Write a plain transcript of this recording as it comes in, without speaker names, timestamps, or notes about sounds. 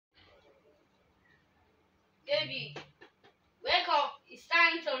David, wake up. It's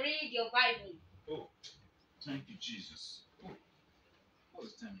time to read your Bible. Oh, thank you, Jesus. Oh,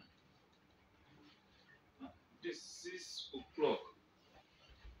 what's the time now? This 6 o'clock.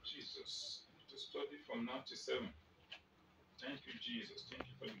 Jesus, to study from now to 7. Thank you, Jesus. Thank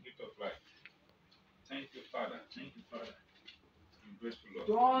you for the gift of life. Thank you, Father. Thank you, Father. I'm grateful, Lord.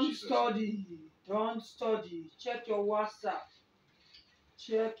 Don't study. Don't study. Check your WhatsApp.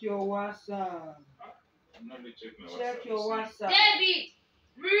 Check your WhatsApp. I'm not really checking my WhatsApp. Check your WhatsApp. David,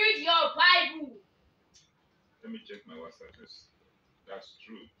 read your Bible. Let me check my WhatsApp first. That's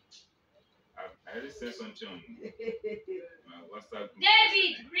true. I already said something on my WhatsApp group.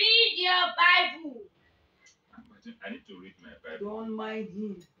 David, read your Bible. I need to read my Bible. Don't mind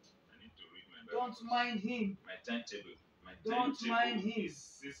him. I need to read my Bible. Don't mind him. My timetable. Don't mind him. Is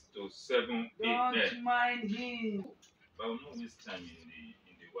 6 to 7 Don't a.m. mind him. But I will not waste time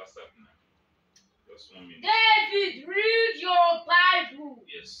in the WhatsApp now. Just 1 minute. David, read your Bible.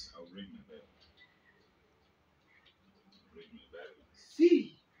 Yes, I'll read my Bible. Read my Bible.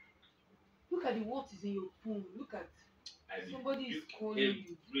 See. Look at the words in your phone. Look at. Somebody is calling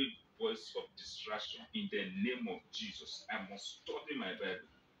you. Every voice of distraction in the name of Jesus. I must study my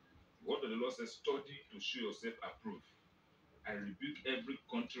Bible. What the Lord says, study to show yourself approved. I rebuke every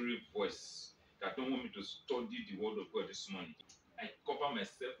contrary voice that don't want me to study the word of God this morning. I cover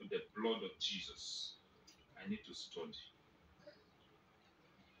myself with the blood of Jesus. I need to study.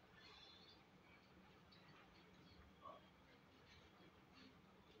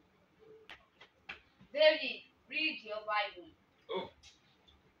 David, read your Bible. Oh,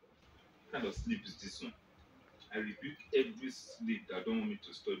 what kind of sleep is this one? I rebuke every sleep that don't want me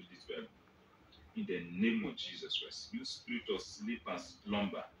to study this Bible. In the name of Jesus Christ. You spirit of sleep and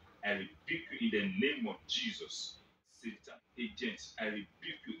slumber, I rebuke you in the name of Jesus. Satan, agents, I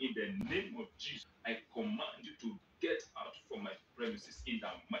rebuke you in the name of Jesus. I command you to get out from my premises in the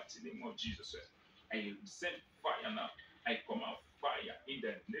mighty name of Jesus Christ. I send fire now. I command fire in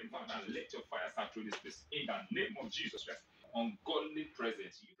the name of Jesus. Let your fire start through this place in the name of Jesus Christ. Ungodly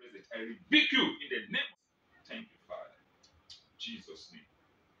presence, you present, I rebuke you in the name of. Thank you, Father. Jesus' name.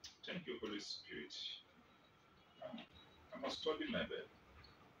 Thank you, Holy Spirit. I must study my Bible.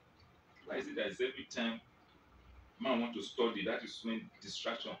 Why is it that every time man want to study, that is when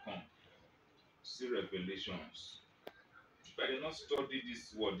distraction comes? See revelations. If I did not study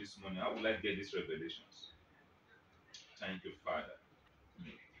this word this morning, how will I get these revelations? Thank you, Father.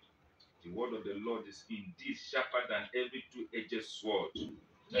 The word of the Lord is indeed sharper than every two-edged sword.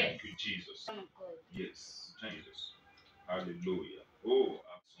 Thank you, Jesus. Yes, Jesus. Hallelujah. Oh,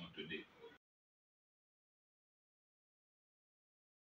 I'm on today.